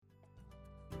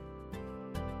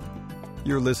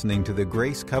You're listening to the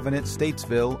Grace Covenant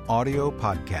Statesville audio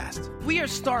podcast.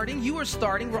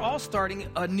 We're all starting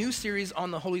a new series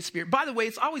on the Holy Spirit. By the way,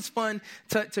 it's always fun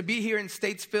to be here in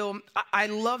Statesville. I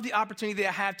love the opportunity that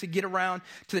I have to get around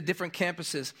to the different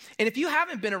campuses. And if you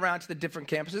haven't been around to the different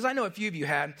campuses, I know a few of you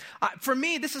have. For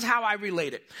me, this is how I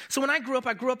relate it. So when I grew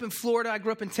up in Florida, I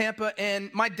grew up in Tampa,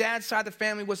 and my dad's side of the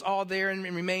family was all there and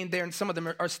remained there, and some of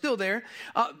them are still there.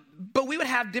 But we would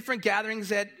have different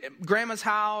gatherings at Grandma's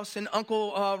house and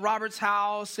Uncle Robert's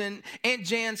house and Aunt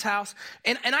Jan's house.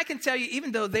 And I can tell you,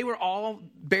 even though they were all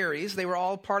berries, they were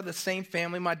all part of the same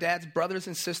family, my dad's brothers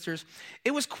and sisters,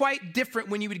 it was quite different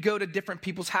when you would go to different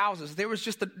people's houses. There was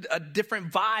just a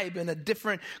different vibe and a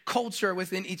different culture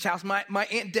within each house. My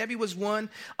Aunt Debbie was one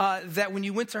that when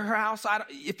you went to her house,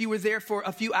 if you were there for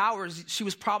a few hours, she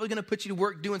was probably going to put you to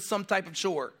work doing some type of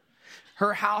chore.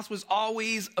 Her house was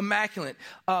always immaculate.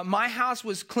 My house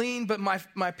was clean, but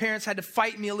my parents had to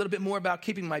fight me a little bit more about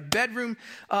keeping my bedroom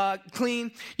clean.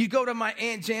 You go to my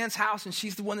Aunt Jan's house, and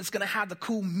she's the one that's going to have the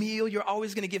cool meal. You're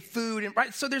always going to get food, and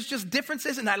right. So there's just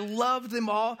differences, and I love them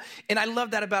all, and I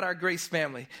love that about our Grace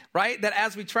family, right? That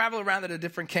as we travel around to the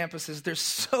different campuses, there's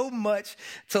so much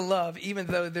to love, even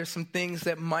though there's some things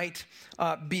that might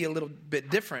be a little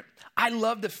bit different. I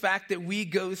love the fact that we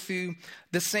go through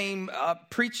the same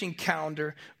preaching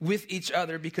calendar with each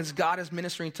other because God is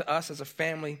ministering to us as a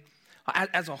family,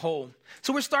 as a whole.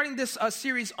 So we're starting this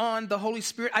series on the Holy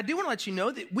Spirit. I do want to let you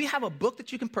know that we have a book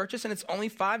that you can purchase, and it's only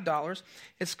 $5.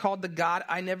 It's called The God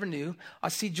I Never Knew. I'll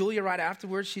see Julia right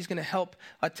afterwards. She's going to help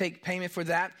take payment for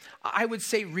that. I would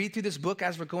say read through this book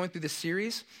as we're going through this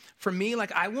series. For me,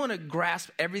 I want to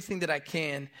grasp everything that I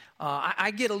can.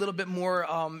 I get a little bit more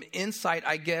insight,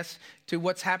 I guess, to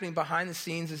what's happening behind the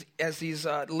scenes as these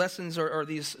lessons or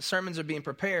these sermons are being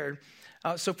prepared.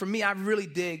 So for me, I really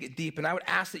dig deep, and I would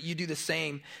ask that you do the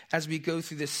same as we go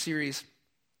through this series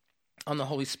on the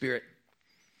Holy Spirit.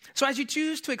 So as you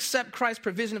choose to accept Christ's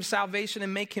provision of salvation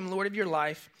and make him Lord of your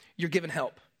life, you're given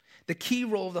help. The key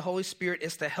role of the Holy Spirit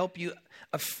is to help you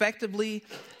effectively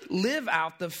live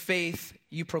out the faith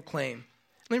you proclaim.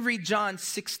 Let me read John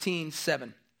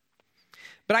 16:7.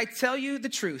 But I tell you the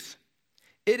truth,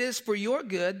 it is for your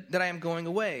good that I am going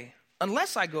away.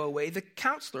 Unless I go away, the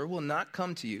counselor will not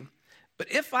come to you.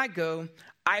 But if I go,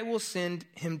 I will send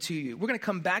him to you. We're going to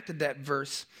come back to that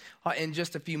verse in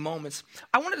just a few moments.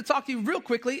 I wanted to talk to you real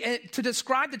quickly to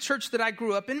describe the church that I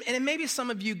grew up in. And maybe some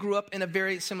of you grew up in a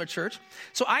very similar church.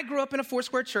 So I grew up in a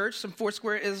Foursquare church. And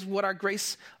Foursquare is what our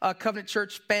Grace Covenant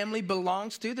Church family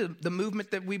belongs to. The movement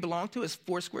that we belong to is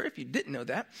Foursquare, if you didn't know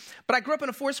that. But I grew up in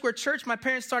a Foursquare church. My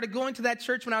parents started going to that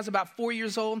church when I was about 4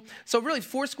 years old. So really,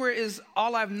 Foursquare is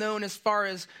all I've known as far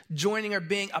as joining or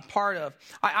being a part of.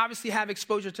 I obviously have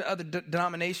exposure to other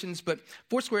denominations, but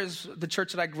Foursquare is the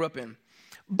church that I grew up in.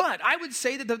 But I would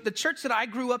say that the church that I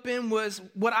grew up in was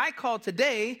what I call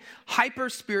today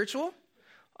hyper-spiritual,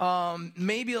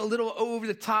 maybe a little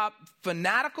over-the-top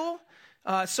fanatical.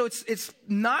 So it's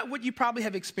not what you probably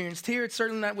have experienced here. It's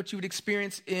certainly not what you would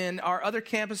experience in our other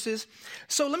campuses.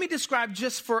 So let me describe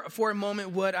just for a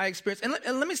moment what I experienced.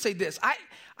 And let me say this.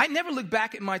 I never look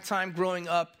back at my time growing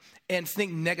up and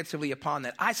think negatively upon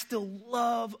that. I still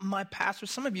love my pastor.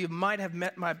 Some of you might have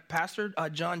met my pastor,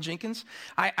 John Jenkins.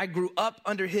 I grew up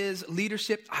under his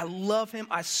leadership. I love him.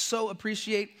 I so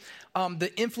appreciate the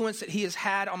influence that he has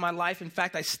had on my life. In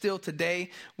fact, I still today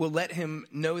will let him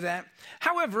know that.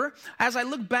 However, as I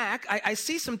look back, I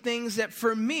see some things that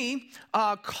for me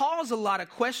cause a lot of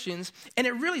questions, and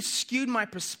it really skewed my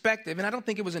perspective. And I don't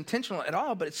think it was intentional at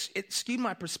all, but it skewed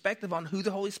my perspective on who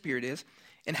the Holy Spirit is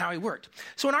and how he worked.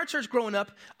 So in our church growing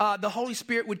up, the Holy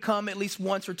Spirit would come at least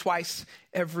once or twice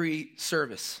every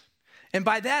service. And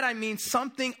by that, I mean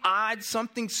something odd,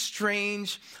 something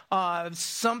strange,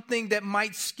 something that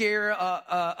might scare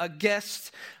a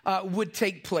guest would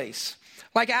take place.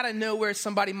 Like out of nowhere,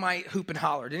 somebody might hoop and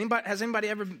holler. Has anybody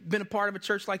ever been a part of a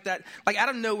church like that? Like out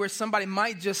of nowhere, somebody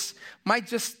might just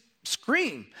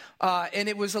scream. And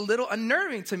it was a little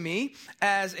unnerving to me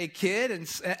as a kid and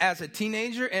as a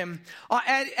teenager. And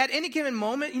at any given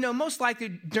moment, most likely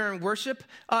during worship,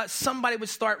 somebody would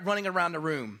start running around the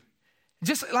room.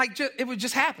 It would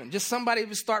just happen. Just somebody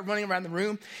would start running around the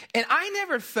room. And I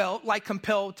never felt like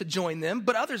compelled to join them,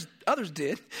 but others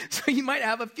did. So you might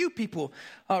have a few people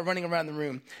running around the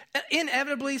room.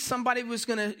 Inevitably, somebody was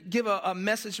going to give a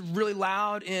message really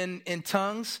loud in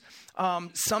tongues.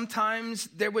 Sometimes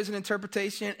there was an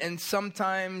interpretation and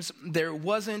sometimes there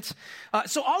wasn't.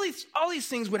 So all these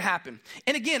things would happen.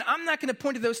 And again, I'm not going to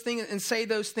point to those things and say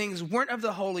those things weren't of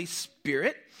the Holy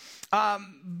Spirit.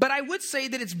 But I would say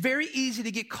that it's very easy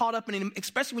to get caught up in,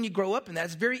 especially when you grow up in that,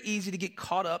 it's very easy to get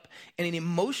caught up in an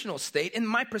emotional state. And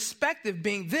my perspective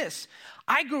being this,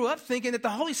 I grew up thinking that the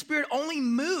Holy Spirit only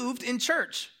moved in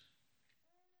church.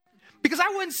 Because I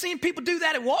wasn't seeing people do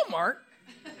that at Walmart.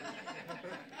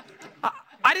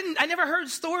 I never heard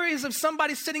stories of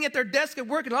somebody sitting at their desk at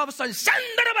work and all of a sudden,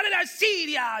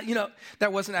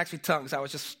 that wasn't actually tongues. That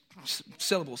was just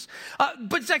syllables.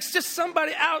 But it's like just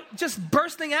somebody out, just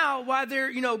bursting out while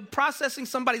they're, processing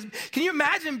somebody's. Can you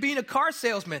imagine being a car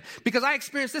salesman? Because I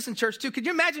experienced this in church too. Could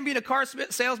you imagine being a car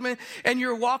salesman and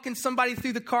you're walking somebody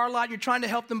through the car lot and you're trying to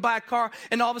help them buy a car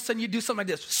and all of a sudden you do something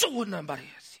like this.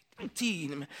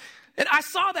 And I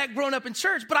saw that growing up in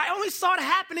church, but I only saw it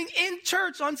happening in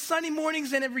church on Sunday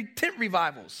mornings and every tent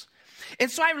revivals.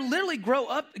 And so I literally grew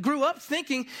up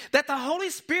thinking that the Holy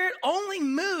Spirit only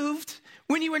moved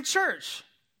when you were in church.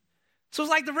 So it's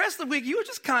like the rest of the week, you were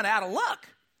just kind of out of luck.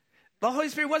 The Holy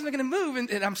Spirit wasn't going to move,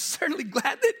 and I'm certainly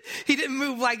glad that he didn't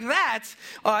move like that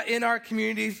in our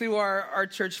community through our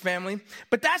church family.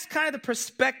 But that's kind of the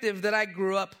perspective that I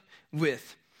grew up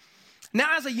with.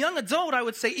 Now, as a young adult, I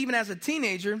would say, even as a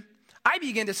teenager, I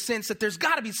began to sense that there's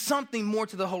got to be something more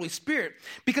to the Holy Spirit,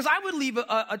 because I would leave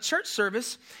a church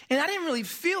service and I didn't really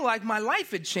feel like my life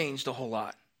had changed a whole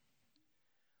lot.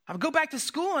 I would go back to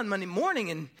school on Monday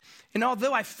morning and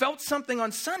although I felt something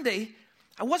on Sunday,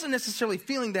 I wasn't necessarily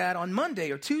feeling that on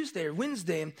Monday or Tuesday or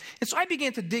Wednesday. And so I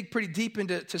began to dig pretty deep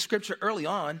into Scripture early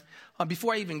on,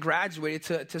 before I even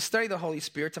graduated, to study the Holy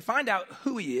Spirit, to find out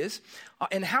who he is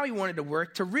and how he wanted to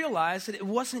work, to realize that it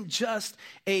wasn't just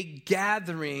a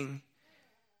gathering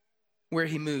where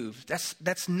he moved.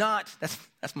 That's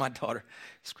my daughter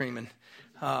screaming.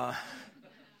 Thank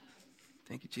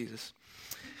you, Jesus.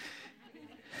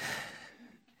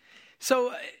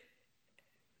 So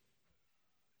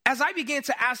as I began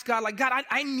to ask God, like, God,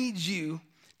 I need you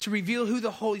to reveal who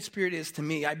the Holy Spirit is to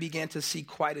me, I began to see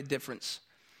quite a difference.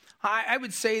 I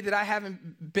would say that I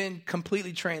haven't been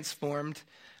completely transformed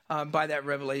by that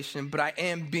revelation, but I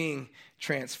am being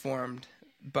transformed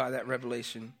by that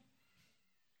revelation.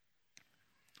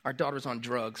 Our daughter's on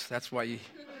drugs. That's why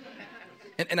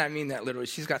and I mean that literally.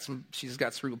 She's got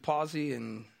cerebral palsy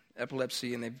and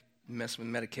epilepsy, and they've messed with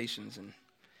medications, and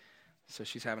so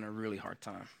she's having a really hard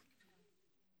time.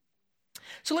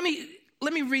 So let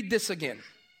me read this again.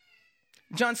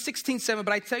 John 16:7.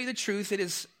 But I tell you the truth, it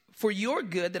is for your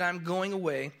good that I'm going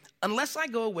away. Unless I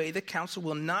go away, the counsel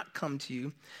will not come to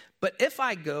you. But if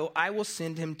I go, I will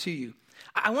send him to you.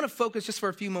 I want to focus just for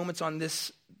a few moments on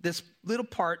this little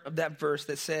part of that verse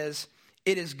that says,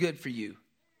 it is good for you.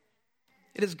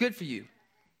 It is good for you.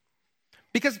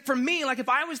 Because for me, like if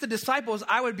I was the disciples,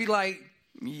 I would be like,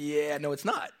 yeah, no, it's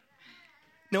not.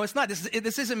 No, it's not.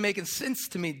 This isn't making sense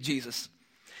to me, Jesus.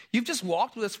 You've just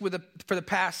walked with us for the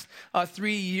past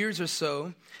 3 years or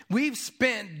so. We've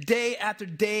spent day after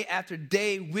day after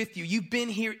day with you. You've been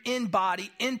here in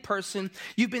body, in person.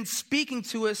 You've been speaking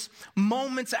to us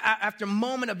moments after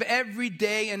moment of every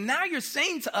day. And now you're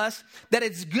saying to us that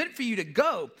it's good for you to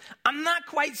go. I'm not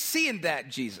quite seeing that,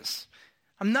 Jesus.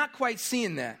 I'm not quite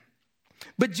seeing that.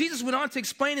 But Jesus went on to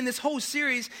explain in this whole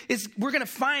series is we're going to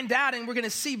find out and we're going to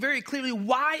see very clearly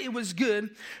why it was good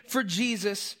for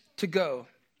Jesus to go.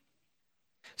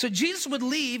 So Jesus would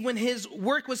leave when his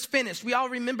work was finished. We all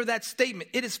remember that statement.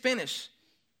 It is finished.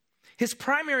 His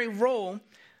primary role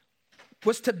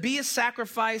was to be a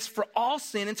sacrifice for all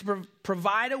sin and to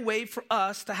provide a way for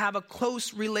us to have a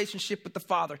close relationship with the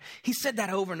Father. He said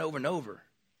that over and over and over.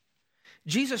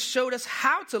 Jesus showed us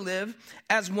how to live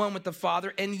as one with the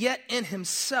Father, and yet in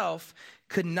himself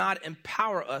could not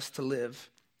empower us to live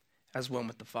as one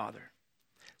with the Father.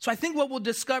 So I think what we'll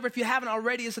discover, if you haven't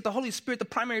already, is that the Holy Spirit, the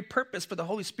primary purpose for the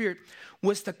Holy Spirit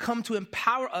was to come to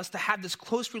empower us to have this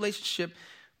close relationship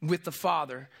with the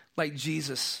Father like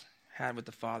Jesus had with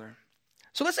the Father.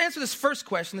 So let's answer this first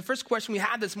question. The first question we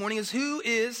have this morning is who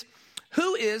is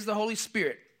the Holy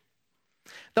Spirit?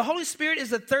 The Holy Spirit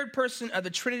is the third person of the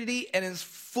Trinity and is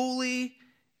fully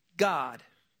God.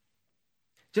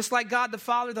 Just like God the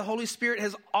Father, the Holy Spirit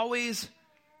has always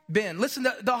been. Listen,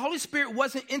 the Holy Spirit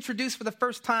wasn't introduced for the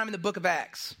first time in the book of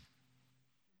Acts.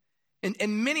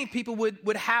 And many people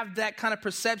would have that kind of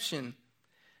perception.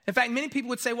 In fact, many people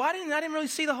would say, well, I didn't really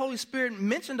see the Holy Spirit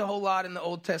mentioned a whole lot in the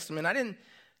Old Testament. I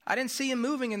didn't see him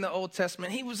moving in the Old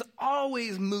Testament. He was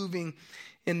always moving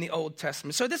in the Old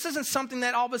Testament. So this isn't something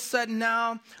that all of a sudden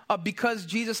now, because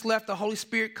Jesus left, the Holy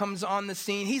Spirit comes on the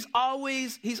scene. He's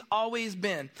always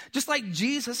been. Just like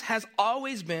Jesus has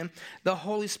always been, the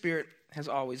Holy Spirit has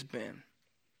always been.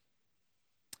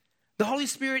 The Holy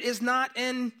Spirit is not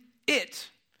an it,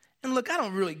 And look, I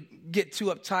don't really get too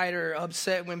uptight or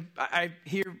upset when I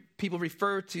hear people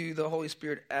refer to the Holy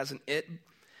Spirit as an it.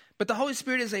 But the Holy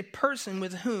Spirit is a person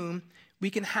with whom we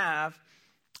can have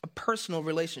a personal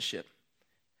relationship.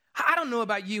 I don't know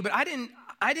about you, but I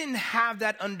didn't have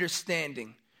that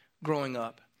understanding growing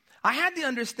up. I had the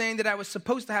understanding that I was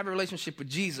supposed to have a relationship with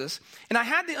Jesus, and I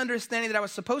had the understanding that I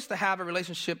was supposed to have a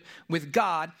relationship with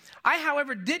God. I,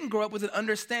 however, didn't grow up with an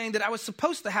understanding that I was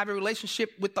supposed to have a relationship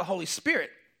with the Holy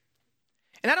Spirit.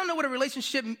 And I don't know what a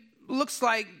relationship looks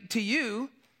like to you,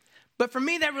 but for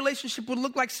me, that relationship would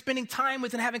look like spending time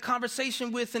with and having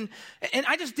conversation with, and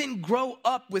I just didn't grow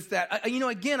up with that.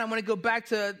 Again, I want to go back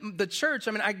to the church.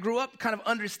 I mean, I grew up kind of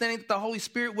understanding that the Holy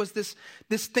Spirit was this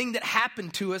thing that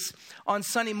happened to us on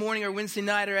Sunday morning or Wednesday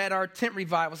night or at our tent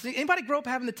revivals. Anybody grow up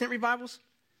having the tent revivals?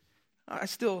 I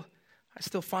still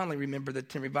fondly remember the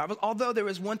tent revivals, although there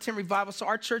was one tent revival. So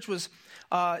our church was,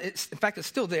 in fact, it's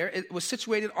still there. It was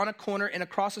situated on a corner, and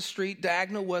across the street,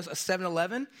 diagonal was a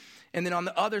 7-Eleven. And then on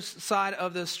the other side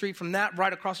of the street from that,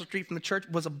 right across the street from the church,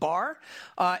 was a bar.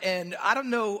 And I don't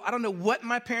know what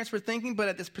my parents were thinking, but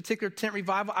at this particular tent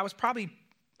revival, I was probably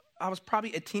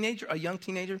a teenager, a young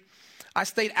teenager. I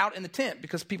stayed out in the tent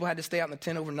because people had to stay out in the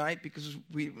tent overnight because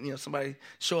somebody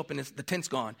show up and the tent's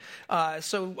gone.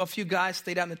 So a few guys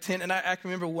stayed out in the tent, and I can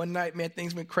remember one night, man,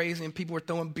 things went crazy, and people were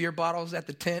throwing beer bottles at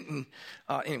the tent. And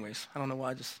anyways, I don't know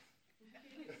why. I just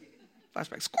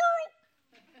flashback, squirrel.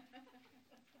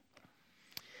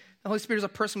 The Holy Spirit is a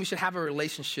person we should have a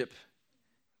relationship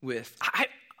with.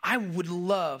 I would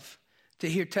love to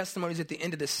hear testimonies at the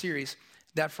end of this series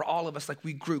that for all of us, like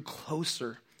we grew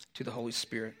closer to the Holy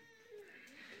Spirit.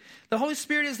 The Holy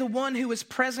Spirit is the one who is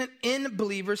present in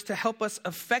believers to help us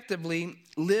effectively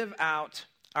live out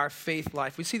our faith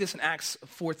life. We see this in Acts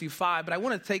 4-5, but I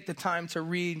want to take the time to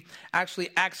read actually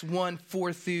Acts 1,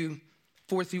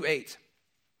 4-8.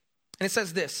 And it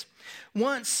says this: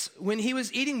 once, when he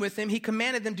was eating with them, he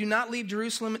commanded them, do not leave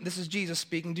Jerusalem. This is Jesus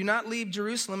speaking. Do not leave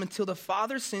Jerusalem until the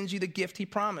Father sends you the gift he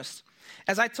promised.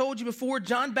 As I told you before,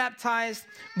 John baptized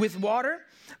with water,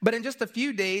 but in just a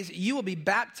few days, you will be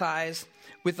baptized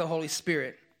with the Holy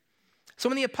Spirit. So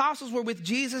when the apostles were with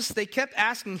Jesus, they kept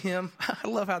asking him. I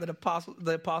love how the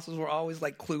apostles were always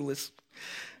like clueless.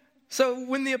 So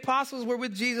when the apostles were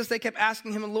with Jesus, they kept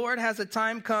asking him, Lord, has the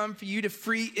time come for you to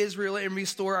free Israel and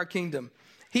restore our kingdom?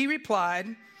 He replied,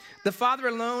 the Father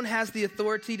alone has the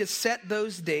authority to set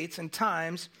those dates and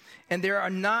times, and they are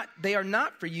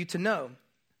not for you to know.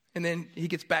 And then he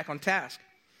gets back on task.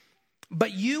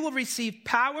 But you will receive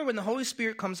power when the Holy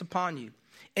Spirit comes upon you.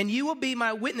 And you will be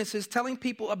my witnesses, telling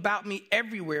people about me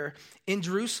everywhere, in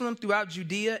Jerusalem, throughout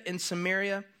Judea and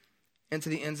Samaria, and to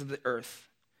the ends of the earth.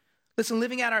 Listen,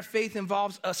 living out our faith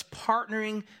involves us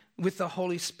partnering with the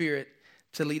Holy Spirit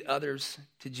to lead others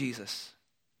to Jesus.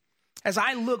 As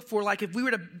I look for, like, if we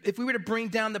were to bring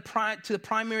down to the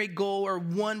primary goal, or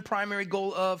one primary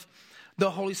goal of the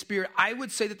Holy Spirit, I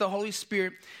would say that the Holy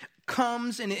Spirit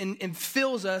comes and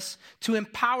fills us to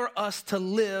empower us to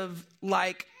live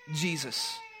like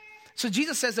Jesus. So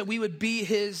Jesus says that we would be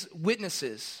his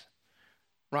witnesses,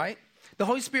 right? The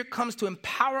Holy Spirit comes to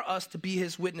empower us to be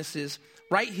his witnesses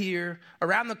right here,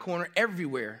 around the corner,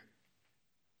 everywhere.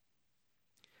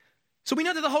 So we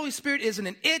know that the Holy Spirit isn't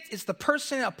an it. It's a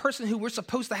person who we're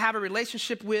supposed to have a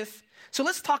relationship with. So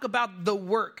let's talk about the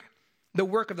work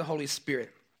of the Holy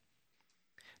Spirit.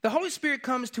 The Holy Spirit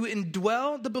comes to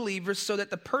indwell the believers so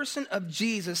that the person of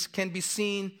Jesus can be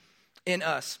seen in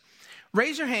us.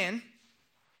 Raise your hand.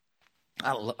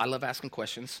 I love asking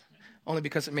questions, only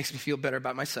because it makes me feel better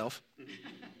about myself.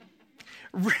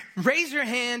 Raise your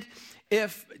hand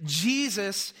if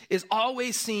Jesus is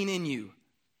always seen in you.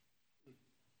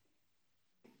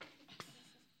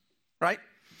 Right?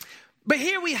 But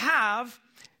here we have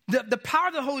the power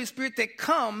of the Holy Spirit that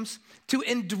comes to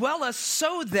indwell us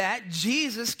so that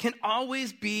Jesus can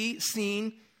always be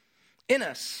seen in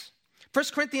us. 1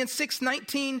 Corinthians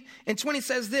 6:19 and 20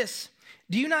 says this: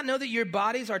 do you not know that your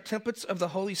bodies are temples of the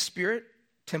Holy Spirit?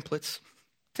 Temples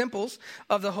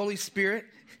of the Holy Spirit.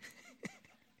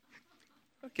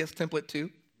 I guess template too.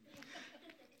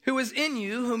 Who is in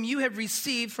you, whom you have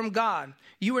received from God.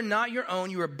 You are not your own,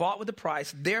 you are bought with a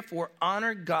price. Therefore,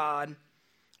 honor God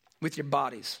with your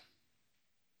bodies.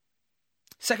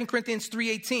 2 Corinthians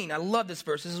 3:18. I love this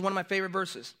verse. This is one of my favorite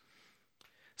verses.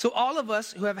 So all of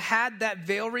us who have had that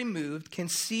veil removed can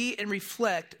see and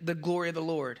reflect the glory of the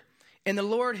Lord. And the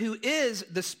Lord, who is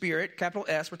the Spirit, capital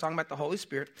S, we're talking about the Holy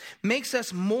Spirit, makes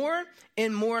us more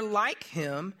and more like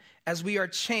him as we are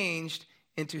changed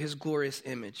into his glorious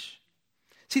image.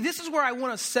 See, this is where I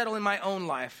want to settle in my own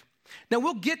life. Now,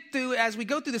 we'll get through, as we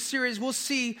go through the series, we'll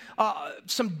see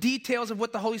some details of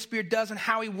what the Holy Spirit does and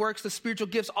how he works, the spiritual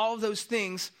gifts, all of those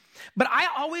things. But I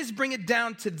always bring it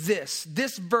down to this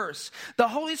verse. The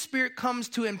Holy Spirit comes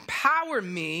to empower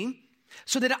me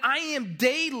so that I am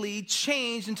daily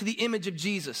changed into the image of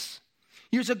Jesus.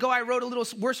 Years ago, I wrote a little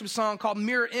worship song called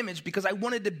Mirror Image because I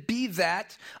wanted to be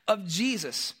that of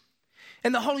Jesus.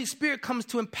 And the Holy Spirit comes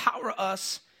to empower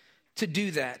us to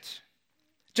do that.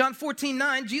 John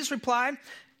 14:9, Jesus replied,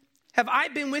 have I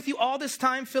been with you all this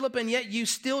time, Philip, and yet you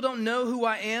still don't know who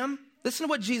I am? Listen to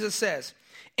what Jesus says.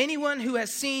 Anyone who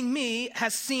has seen me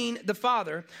has seen the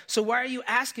Father. So why are you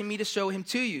asking me to show him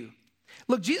to you?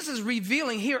 Look, Jesus is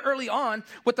revealing here early on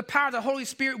what the power of the Holy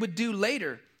Spirit would do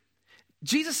later.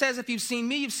 Jesus says, if you've seen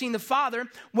me, you've seen the Father.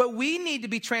 What we need to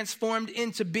be transformed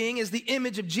into being is the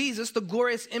image of Jesus, the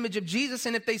glorious image of Jesus.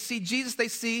 And if they see Jesus, they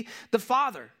see the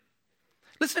Father.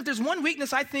 Listen, if there's one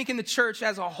weakness I think in the church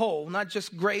as a whole, not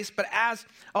just Grace, but as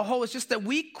a whole, it's just that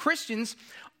we Christians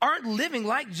aren't living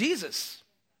like Jesus.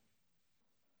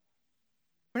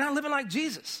 We're not living like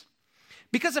Jesus.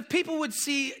 Because if people would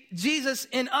see Jesus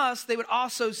in us, they would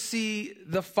also see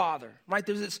the Father, right?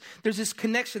 There's this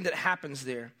connection that happens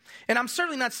there. And I'm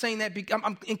certainly not saying that,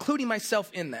 I'm including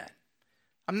myself in that.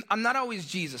 I'm not always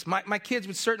Jesus. My kids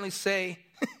would certainly say,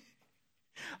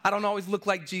 I don't always look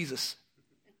like Jesus.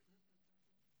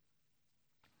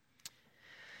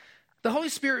 The Holy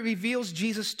Spirit reveals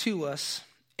Jesus to us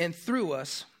and through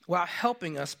us while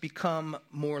helping us become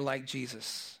more like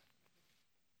Jesus.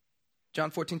 John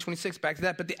 14:26, back to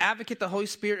that. But the advocate, the Holy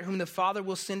Spirit, whom the Father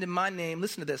will send in my name,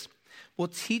 listen to this, will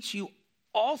teach you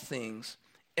all things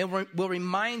and will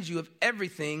remind you of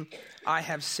everything I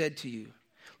have said to you.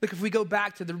 Look, if we go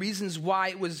back to the reasons why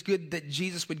it was good that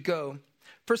Jesus would go,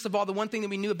 first of all, the one thing that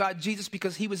we knew about Jesus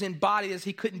because he was embodied is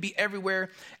he couldn't be everywhere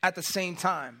at the same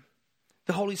time.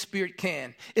 The Holy Spirit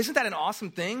can. Isn't that an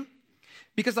awesome thing?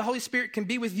 Because the Holy Spirit can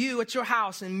be with you at your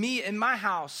house and me in my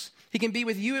house. He can be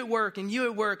with you at work and you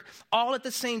at work all at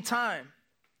the same time.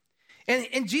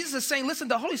 And Jesus is saying, listen,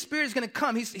 the Holy Spirit is going to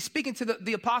come. He's speaking to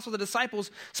the apostles, the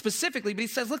disciples specifically, but he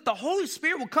says, look, the Holy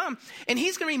Spirit will come and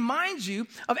he's going to remind you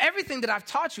of everything that I've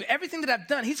taught you, everything that I've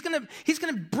done. He's going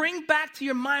to bring back to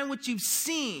your mind what you've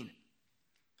seen,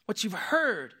 what you've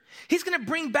heard. He's going to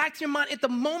bring back to your mind at the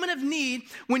moment of need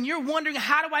when you're wondering,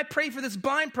 how do I pray for this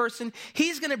blind person?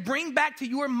 He's going to bring back to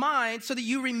your mind so that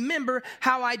you remember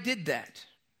how I did that.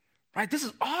 Right? This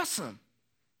is awesome.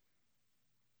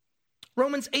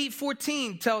 Romans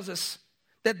 8:14 tells us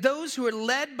that those who are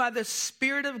led by the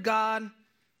Spirit of God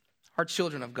are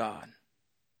children of God.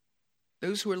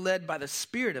 Those who are led by the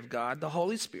Spirit of God, the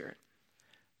Holy Spirit,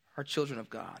 are children of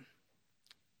God.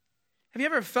 Have you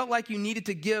ever felt like you needed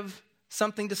to give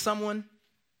something to someone?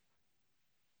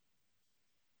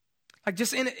 Like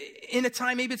just in a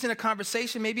time, maybe it's in a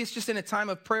conversation, maybe it's just in a time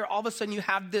of prayer, all of a sudden you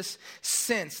have this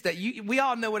sense that we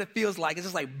all know what it feels like. It's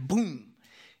just like boom.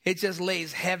 It just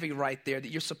lays heavy right there that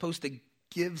you're supposed to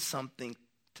give something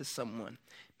to someone.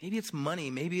 Maybe it's money,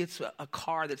 maybe it's a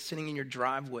car that's sitting in your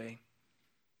driveway.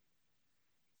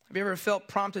 Have you ever felt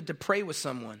prompted to pray with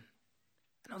someone?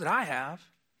 I know that I have.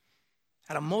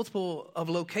 At a multiple of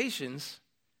locations,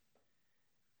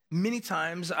 many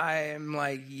times I am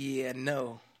like, yeah,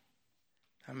 no.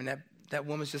 I mean, that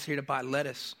woman's just here to buy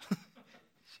lettuce.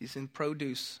 She's in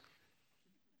produce.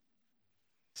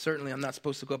 Certainly, I'm not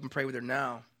supposed to go up and pray with her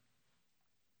now.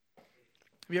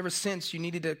 Have you ever sensed you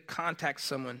needed to contact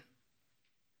someone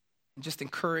and just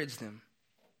encourage them?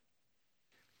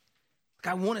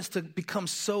 I want us to become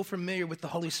so familiar with the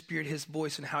Holy Spirit, his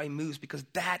voice, and how he moves, because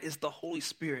that is the Holy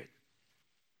Spirit.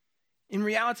 In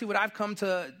reality, what I've come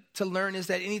to learn is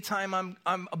that anytime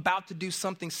I'm about to do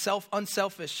something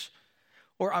unselfish,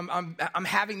 or I'm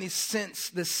having this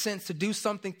sense to do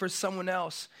something for someone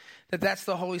else, that's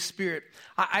the Holy Spirit.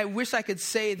 I wish I could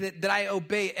say that I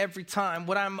obey every time.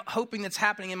 What I'm hoping that's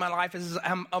happening in my life is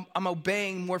I'm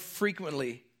obeying more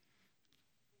frequently.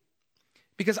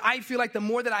 Because I feel like the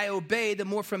more that I obey, the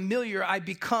more familiar I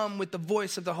become with the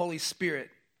voice of the Holy Spirit.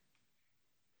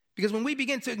 Because when we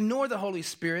begin to ignore the Holy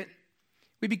Spirit,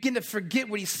 we begin to forget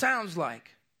what he sounds like.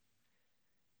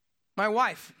 My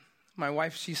wife,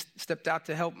 she stepped out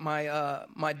to help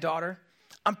my daughter.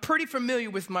 I'm pretty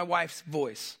familiar with my wife's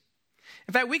voice.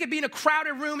 In fact, we could be in a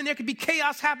crowded room and there could be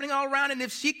chaos happening all around. And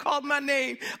if she called my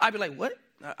name, I'd be like, what?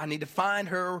 I need to find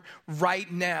her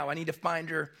right now.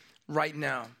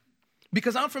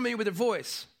 Because I'm familiar with her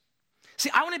voice. See,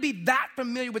 I want to be that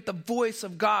familiar with the voice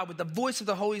of God, with the voice of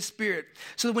the Holy Spirit,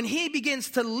 so that when he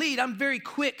begins to lead, I'm very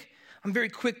quick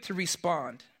to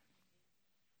respond.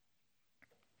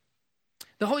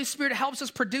 The Holy Spirit helps us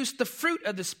produce the fruit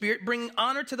of the Spirit, bringing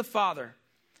honor to the Father.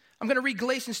 I'm going to read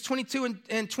Galatians 22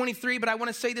 and 23, but I want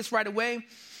to say this right away.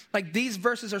 Like, these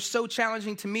verses are so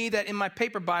challenging to me that in my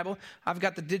paper Bible, I've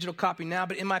got the digital copy now,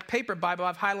 but in my paper Bible,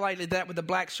 I've highlighted that with a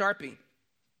black Sharpie.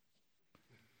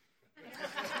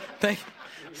 Thank you.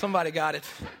 Somebody got it.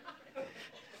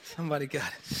 Somebody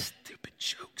got it. Stupid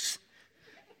jokes.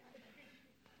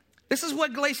 This is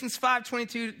what Galatians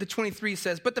 5:22-23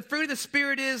 says. But the fruit of the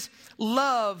Spirit is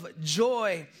love,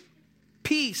 joy,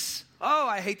 peace. Oh,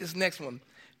 I hate this next one.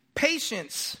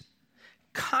 Patience,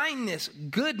 kindness,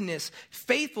 goodness,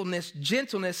 faithfulness,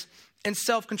 gentleness, and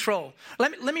self-control.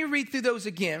 Let me read through those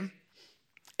again.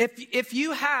 If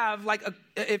you have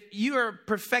if you are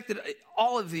perfected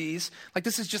all of these, like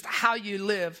this is just how you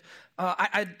live,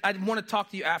 I'd want to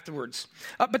talk to you afterwards.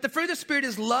 But the fruit of the Spirit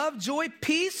is love, joy,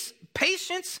 peace,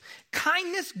 patience,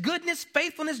 kindness, goodness,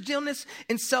 faithfulness, gentleness,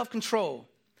 and self-control.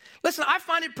 Listen, I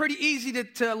find it pretty easy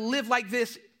to live like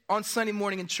this on Sunday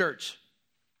morning in church.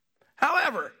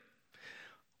 However,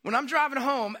 when I'm driving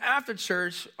home after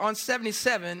church on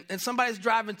 77 and somebody's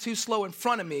driving too slow in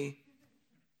front of me,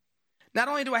 not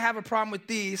only do I have a problem with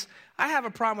these, I have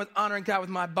a problem with honoring God with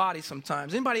my body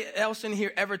sometimes. Anybody else in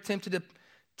here ever tempted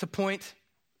to point?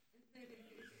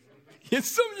 Yes,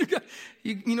 some of you guys,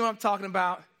 you know what I'm talking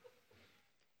about.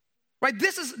 Right,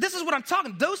 this is what I'm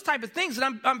talking. Those type of things,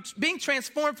 and I'm being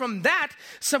transformed from that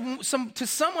to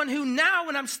someone who now,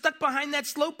 when I'm stuck behind that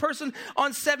slow person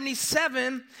on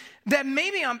 77, that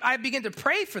maybe I begin to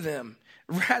pray for them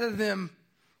rather than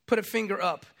put a finger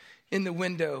up in the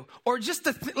window, or just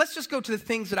let's just go to the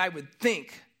things that I would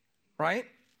think, right?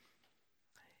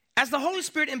 As the Holy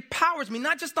Spirit empowers me,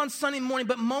 not just on Sunday morning,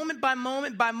 but moment by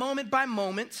moment, by moment by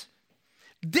moment,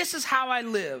 this is how I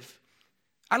live.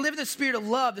 I live in the spirit of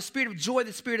love, the spirit of joy,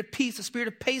 the spirit of peace, the spirit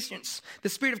of patience, the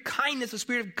spirit of kindness, the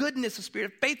spirit of goodness, the spirit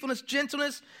of faithfulness,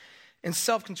 gentleness, and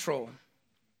self-control.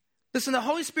 Listen, the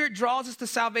Holy Spirit draws us to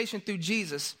salvation through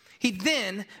Jesus. He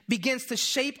then begins to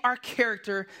shape our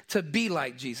character to be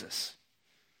like Jesus.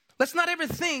 Let's not ever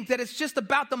think that it's just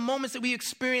about the moments that we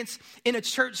experience in a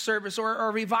church service or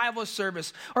a revival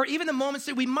service, or even the moments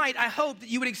that we might, I hope, that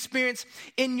you would experience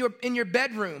in your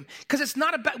bedroom. Because it's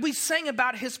not about, we sang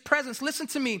about his presence. Listen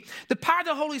to me. The power of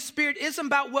the Holy Spirit isn't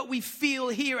about what we feel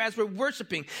here as we're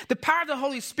worshiping. The power of the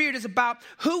Holy Spirit is about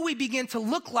who we begin to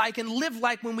look like and live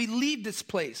like when we leave this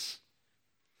place.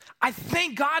 I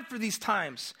thank God for these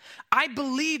times. I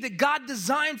believe that God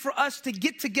designed for us to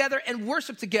get together and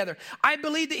worship together. I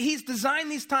believe that he's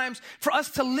designed these times for us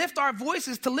to lift our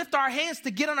voices, to lift our hands, to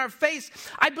get on our face.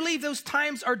 I believe those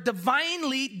times are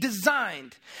divinely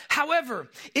designed.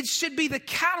 However, it should be the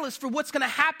catalyst for what's going to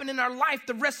happen in our life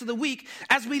the rest of the week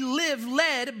as we live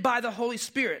led by the Holy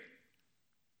Spirit.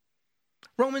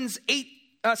 Romans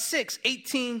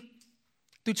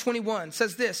 6:18-21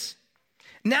 says this.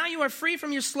 Now you are free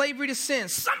from your slavery to sin.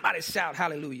 Somebody shout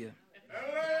hallelujah.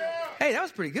 Hey, that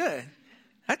was pretty good.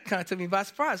 That kind of took me by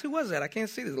surprise. Who was that? I can't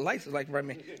see. The lights are like right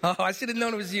me. Oh, I should have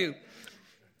known it was you.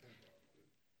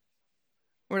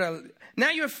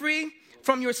 Now you are free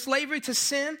from your slavery to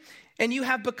sin, and you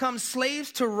have become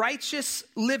slaves to righteous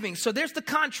living. So there's the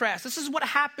contrast. This is what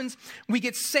happens. We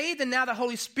get saved, and now the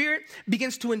Holy Spirit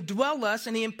begins to indwell us,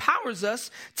 and he empowers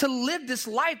us to live this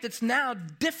life that's now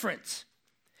different.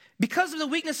 Because of the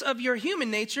weakness of your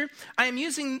human nature, I am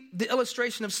using the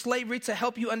illustration of slavery to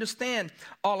help you understand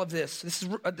all of this. This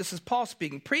is Paul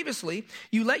speaking. Previously,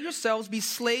 you let yourselves be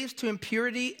slaves to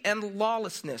impurity and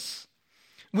lawlessness,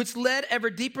 which led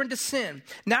ever deeper into sin.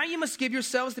 Now you must give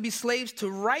yourselves to be slaves to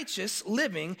righteous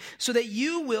living so that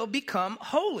you will become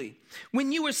holy.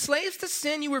 When you were slaves to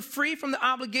sin, you were free from the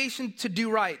obligation to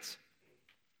do right.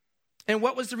 And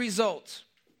what was the result?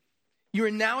 You are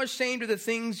now ashamed of the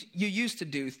things you used to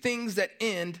do, things that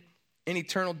end in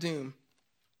eternal doom.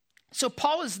 So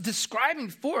Paul is describing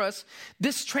for us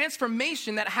this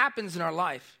transformation that happens in our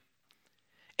life.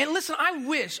 And listen, I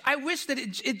wish that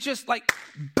it just like,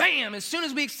 bam, as soon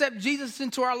as we accept Jesus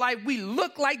into our life, we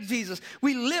look like Jesus.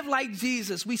 We live like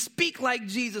Jesus. We speak like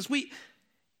Jesus.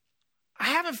 I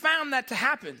haven't found that to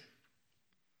happen.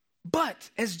 But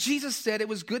as Jesus said, it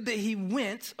was good that he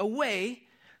went away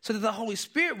so that the Holy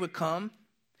Spirit would come.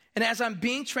 And as I'm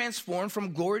being transformed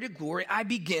from glory to glory, I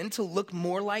begin to look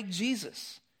more like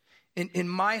Jesus. In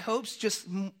my hopes, just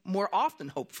more often,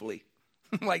 hopefully,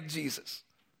 like Jesus.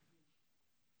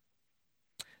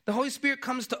 The Holy Spirit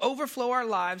comes to overflow our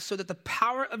lives so that the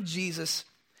power of Jesus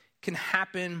can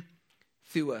happen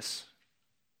through us.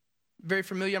 Very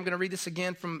familiar. I'm going to read this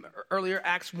again from earlier,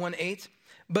 Acts 1:8.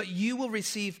 But you will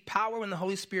receive power when the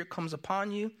Holy Spirit comes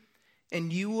upon you,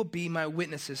 and you will be my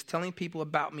witnesses, telling people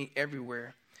about me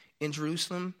everywhere, in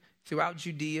Jerusalem, throughout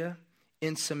Judea,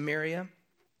 in Samaria,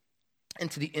 and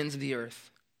to the ends of the earth.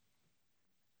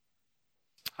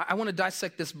 I want to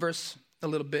dissect this verse a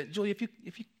little bit. Julie, if you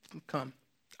can come.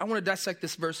 I want to dissect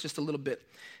this verse just a little bit,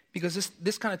 because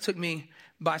this kind of took me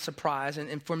by surprise,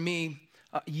 and for me,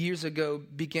 years ago,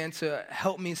 began to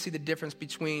help me see the difference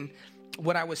between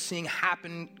what I was seeing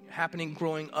happening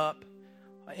growing up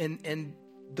and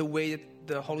the way that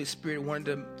the Holy Spirit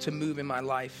wanted to move in my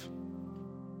life.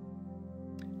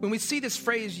 When we see this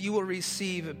phrase, you will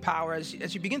receive power, as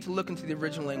you begin to look into the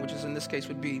original languages, in this case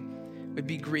would be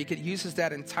Greek, it uses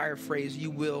that entire phrase, you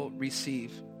will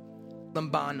receive,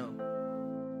 lambano.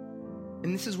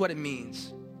 And this is what it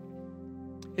means.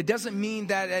 It doesn't mean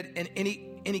that at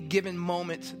any given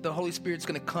moment, the Holy Spirit's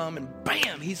going to come and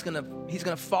bam, he's going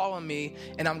to fall on me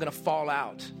and I'm going to fall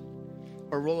out,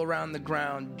 or roll around the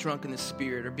ground drunk in the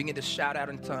Spirit, or begin to shout out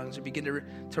in tongues, or begin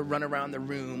to run around the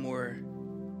room. Or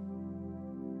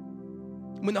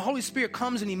when the Holy Spirit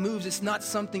comes and he moves, it's not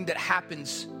something that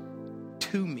happens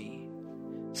to me.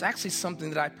 It's actually something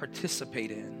that I participate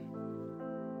in.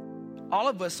 All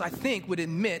of us, I think, would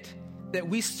admit that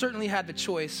we certainly had the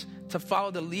choice to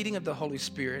follow the leading of the Holy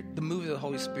Spirit, the move of the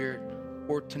Holy Spirit,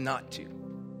 or to not to.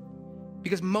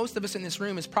 Because most of us in this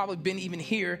room has probably been even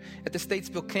here at the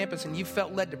Statesville campus, and you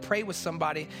felt led to pray with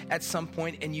somebody at some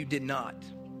point and you did not.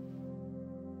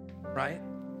 Right?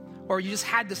 Or you just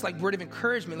had this word of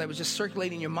encouragement that was just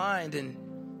circulating in your mind, and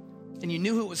you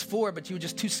knew who it was for, but you were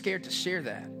just too scared to share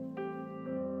that.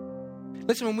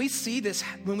 Listen, when we see this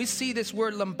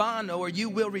word lambano, or you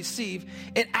will receive,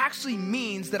 it actually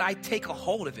means that I take a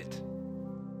hold of it.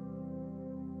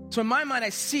 So in my mind, I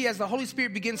see as the Holy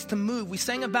Spirit begins to move. We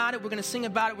sang about it. We're going to sing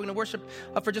about it. We're going to worship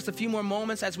for just a few more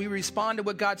moments as we respond to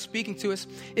what God's speaking to us.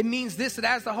 It means this, that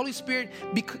as the Holy Spirit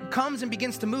comes and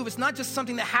begins to move, it's not just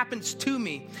something that happens to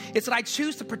me. It's that I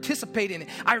choose to participate in it.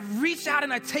 I reach out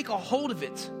and I take a hold of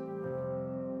it.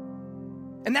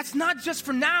 And that's not just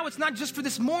for now. It's not just for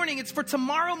this morning. It's for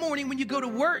tomorrow morning when you go to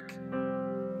work.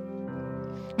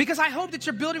 Because I hope that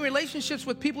you're building relationships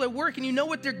with people at work and you know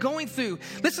what they're going through.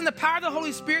 Listen, the power of the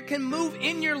Holy Spirit can move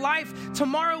in your life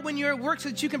tomorrow when you're at work so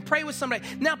that you can pray with somebody.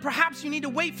 Now, perhaps you need to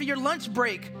wait for your lunch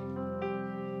break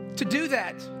to do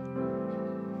that.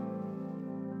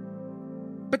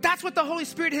 But that's what the Holy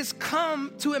Spirit has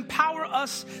come to empower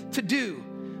us to do.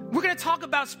 We're going to talk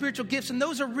about spiritual gifts, and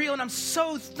those are real, and I'm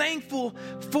so thankful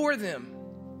for them.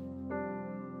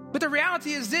 But the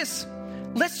reality is this: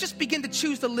 let's just begin to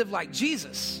choose to live like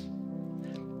Jesus.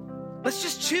 Let's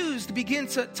just choose to begin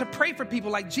to pray for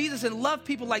people like Jesus, and love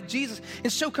people like Jesus,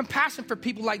 and show compassion for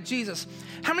people like Jesus.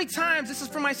 How many times, this is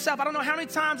for myself, I don't know how many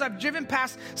times I've driven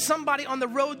past somebody on the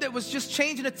road that was just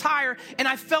changing a tire, and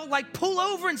I felt like pull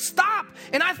over and stop,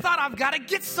 and I thought I've got to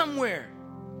get somewhere.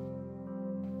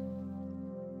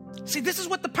 See, this is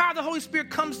what the power of the Holy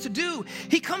Spirit comes to do.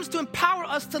 He comes to empower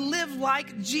us to live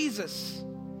like Jesus.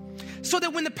 So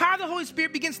that when the power of the Holy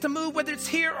Spirit begins to move, whether it's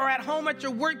here or at home at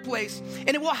your workplace, and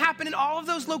it will happen in all of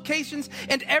those locations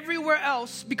and everywhere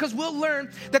else, because we'll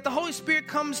learn that the Holy Spirit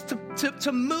comes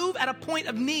to move at a point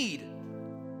of need,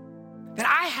 that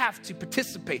I have to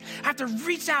participate. I have to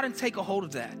reach out and take a hold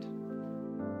of that.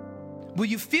 Will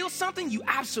you feel something? You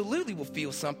absolutely will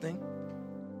feel something.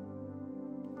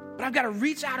 But I've got to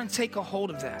reach out and take a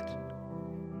hold of that.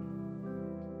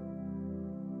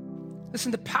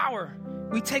 Listen, the power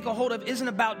we take a hold of isn't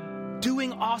about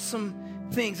doing awesome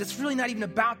things. It's really not even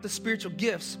about the spiritual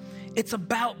gifts. It's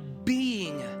about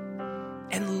being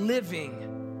and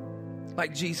living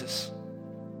like Jesus.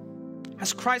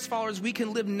 As Christ followers, we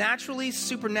can live naturally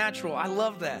supernatural. I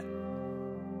love that.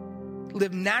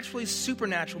 Live naturally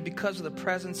supernatural because of the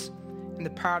presence and the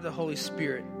power of the Holy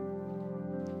Spirit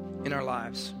in our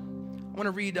lives. I want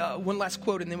to read one last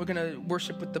quote, and then we're going to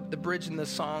worship with the bridge and the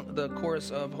song, the chorus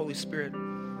of Holy Spirit.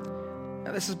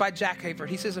 Now, this is by Jack Hayford.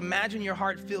 He says, imagine your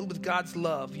heart filled with God's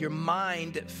love, your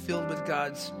mind filled with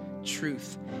God's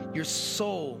truth, your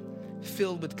soul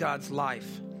filled with God's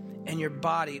life, and your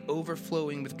body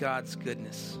overflowing with God's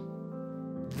goodness.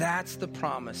 That's the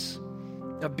promise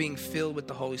of being filled with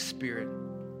the Holy Spirit.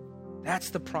 That's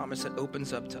the promise that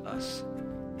opens up to us,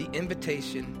 the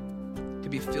invitation to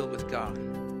be filled with God.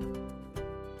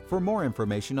 For more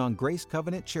information on Grace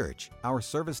Covenant Church, our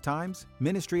service times,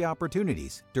 ministry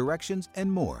opportunities, directions,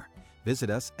 and more, visit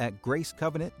us at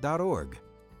gracecovenant.org.